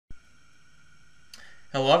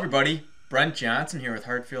Hello everybody, Brent Johnson here with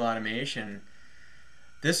Hartfield Automation.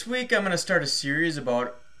 This week I'm going to start a series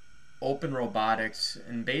about open robotics,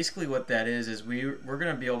 and basically what that is we're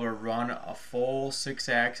going to be able to run a full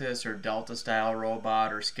 6-axis or Delta style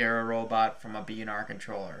robot or Scara robot from a B&R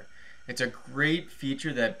controller. It's a great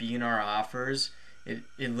feature that B&R offers. It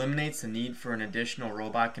eliminates the need for an additional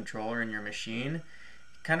robot controller in your machine.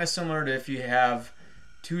 Kind of similar to if you have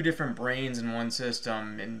two different brains in one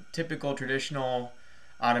system. In typical traditional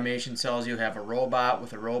automation cells, you'll have a robot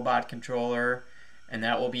with a robot controller, and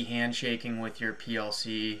that will be handshaking with your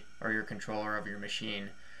PLC or your controller of your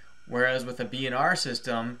machine. Whereas with a B&R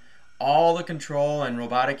system, all the control and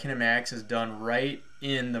robotic kinematics is done right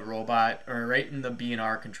in the robot or right in the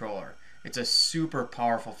B&R controller. It's a super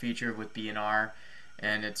powerful feature with B&R,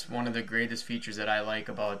 and it's one of the greatest features that I like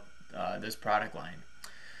about this product line.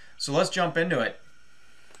 So let's jump into it.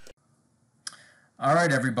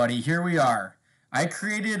 Alright everybody, here we are. I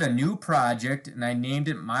created a new project and I named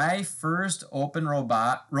it my first open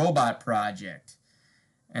robot project.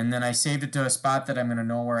 And then I saved it to a spot that I'm going to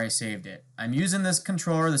know where I saved it. I'm using this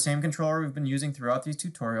controller, the same controller we've been using throughout these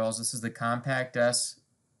tutorials. This is the Compact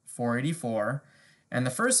S484. And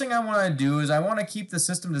the first thing I want to do is I want to keep the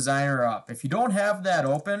system designer up. If you don't have that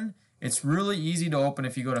open, it's really easy to open.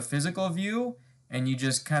 If you go to physical view and you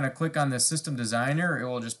just kind of click on the system designer, it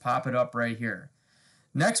will just pop it up right here.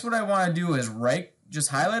 Next, what I want to do is just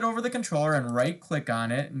highlight over the controller and right click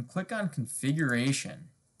on it and click on configuration.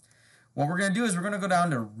 What we're going to do is we're going to go down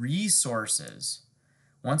to resources.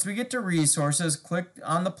 Once we get to resources, click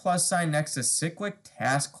on the plus sign next to cyclic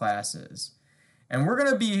task classes. And we're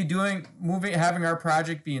going to be having our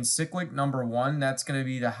project be in cyclic number 1. That's going to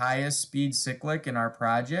be the highest speed cyclic in our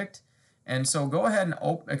project. And so go ahead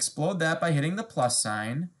and explode that by hitting the plus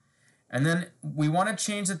sign. And then we want to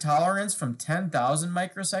change the tolerance from 10,000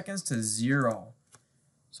 microseconds to 0.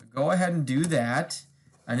 So go ahead and do that.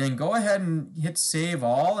 And then go ahead and hit save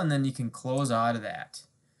all, and then you can close out of that.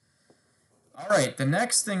 Alright, the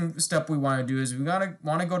next step we want to do is we want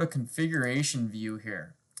to go to configuration view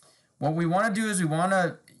here. What we want to do is it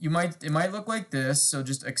might look like this, so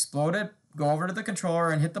just explode it, go over to the controller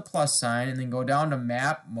and hit the plus sign, and then go down to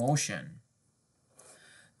map motion.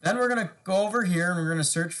 Then we're going to go over here and we're going to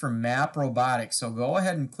search for Map Robotics. So go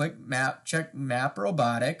ahead and click Map, check Map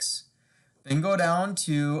Robotics. Then go down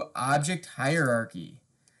to Object Hierarchy.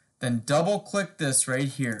 Then double click this right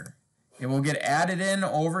here. It will get added in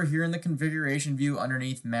over here in the configuration view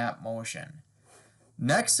underneath Map Motion.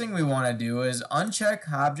 Next thing we want to do is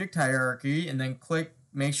uncheck Object Hierarchy and then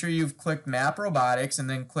make sure you've clicked Map Robotics and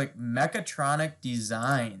then click Mechatronic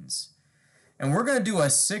Designs. And we're going to do a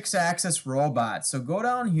 6-axis robot. So go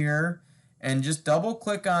down here and just double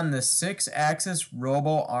click on the 6-axis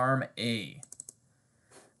Robo Arm A.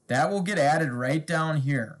 That will get added right down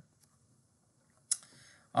here.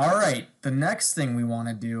 Alright, the next thing we want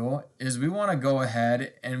to do is we want to go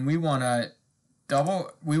ahead and we want to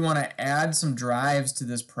add some drives to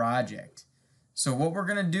this project. So what we're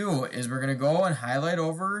going to do is we're going to go and highlight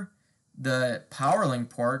over the power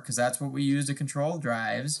link port, because that's what we use to control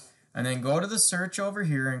drives. And then go to the search over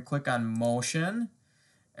here and click on motion.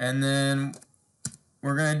 And then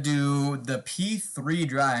we're going to do the P3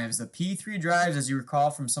 drives. The P3 drives, as you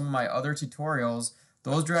recall from some of my other tutorials,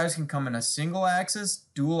 those drives can come in a single axis,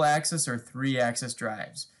 dual axis, or 3-axis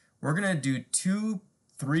drives. We're going to do 2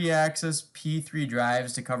 3-axis P3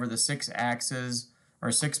 drives to cover the 6 axes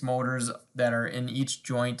or 6 motors that are in each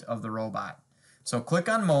joint of the robot. So click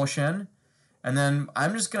on motion. And then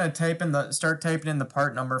I'm just going to start typing in the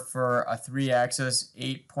part number for a 3-axis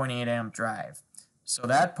 8.8 amp drive. So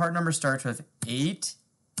that part number starts with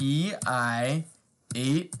 8EI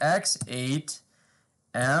 8X8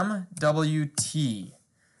 MWT.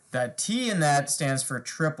 That T in that stands for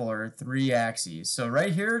triple or 3 axes. So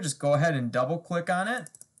right here, just go ahead and double click on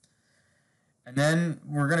it. And then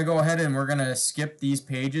we're going to go ahead and we're going to skip these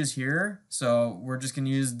pages here. So we're just going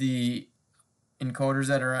to use the encoders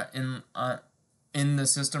that are in the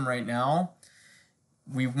system right now.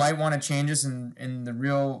 We might want to change this in the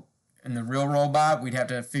real robot. We'd have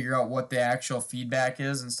to figure out what the actual feedback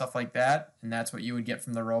is and stuff like that, and that's what you would get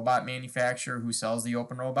from the robot manufacturer who sells the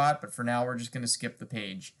open robot. But for now, we're just going to skip the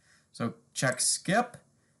page. So check skip,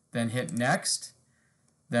 then hit next.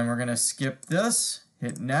 Then we're going to skip this,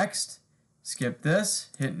 hit next, skip this,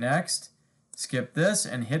 hit next, skip this,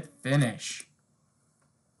 and hit finish.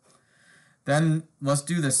 Then let's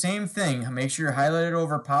do the same thing. Make sure you're highlighted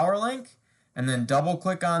over power link, and then double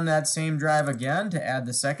click on that same drive again to add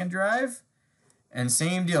the second drive. And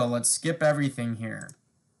same deal, let's skip everything here.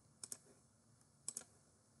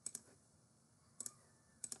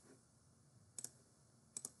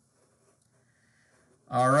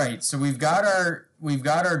 All right, so we've got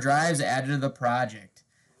our drives added to the project.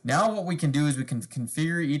 Now what we can do is we can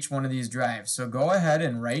configure each one of these drives. So go ahead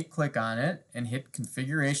and right click on it and hit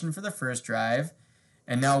configuration for the first drive.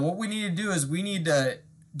 And now what we need to do is we need to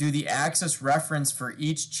do the axis reference for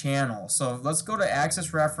each channel. So let's go to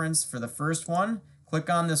axis reference for the first one. Click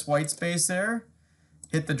on this white space there,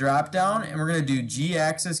 hit the drop down, and we're going to do G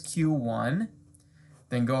axis Q1.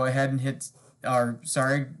 Then go ahead and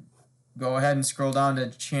go ahead and scroll down to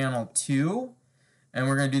channel 2, and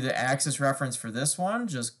we're going to do the axis reference for this one.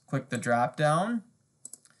 Just click the drop down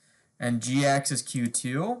and G axis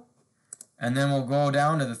Q2, and then we'll go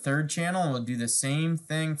down to the third channel and we'll do the same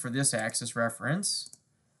thing for this axis reference,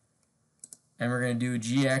 and we're going to do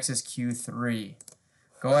G axis Q3.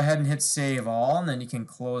 Go ahead and hit save all, and then you can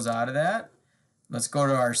close out of that. Let's go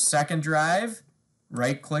to our second drive,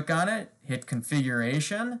 right click on it, hit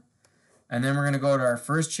configuration, and then we're going to go to our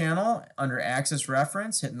first channel under axis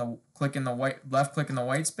reference, left click in the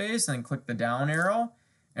white space, and then click the down arrow,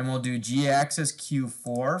 and we'll do G axis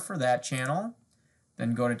Q4 for that channel.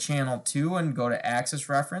 Then go to channel 2 and go to axis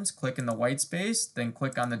reference, click in the white space, then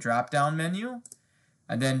click on the drop down menu,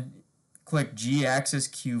 and then click G axis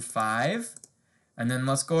Q5. And then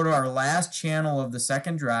let's go to our last channel of the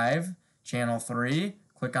second drive, channel 3,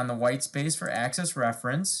 click on the white space for axis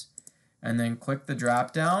reference, and then click the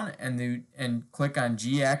drop down and click on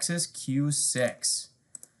G axis Q6.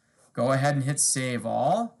 Go ahead and hit save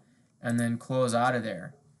all, and then close out of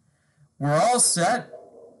there. We're all set.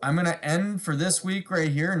 I'm going to end for this week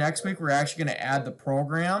right here. Next week we're actually going to add the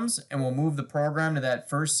programs, and we'll move the program to that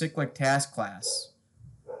first cyclic task class.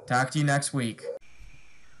 Talk to you next week.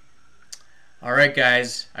 Alright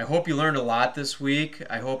guys, I hope you learned a lot this week.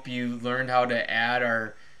 I hope you learned how to add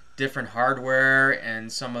our different hardware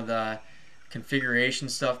and some of the configuration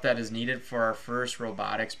stuff that is needed for our first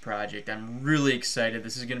robotics project. I'm really excited.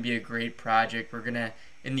 This is going to be a great project.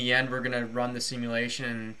 In the end, we're going to run the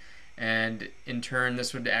simulation, and in turn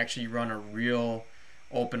this would actually run a real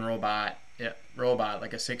open robot,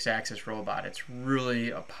 like a 6-axis robot. It's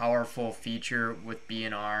really a powerful feature with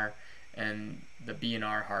B&R and the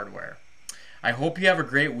B&R hardware. I hope you have a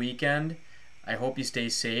great weekend. I hope you stay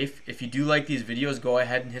safe. If you do like these videos, go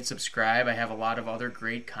ahead and hit subscribe. I have a lot of other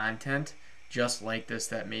great content just like this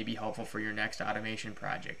that may be helpful for your next automation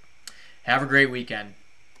project. Have a great weekend.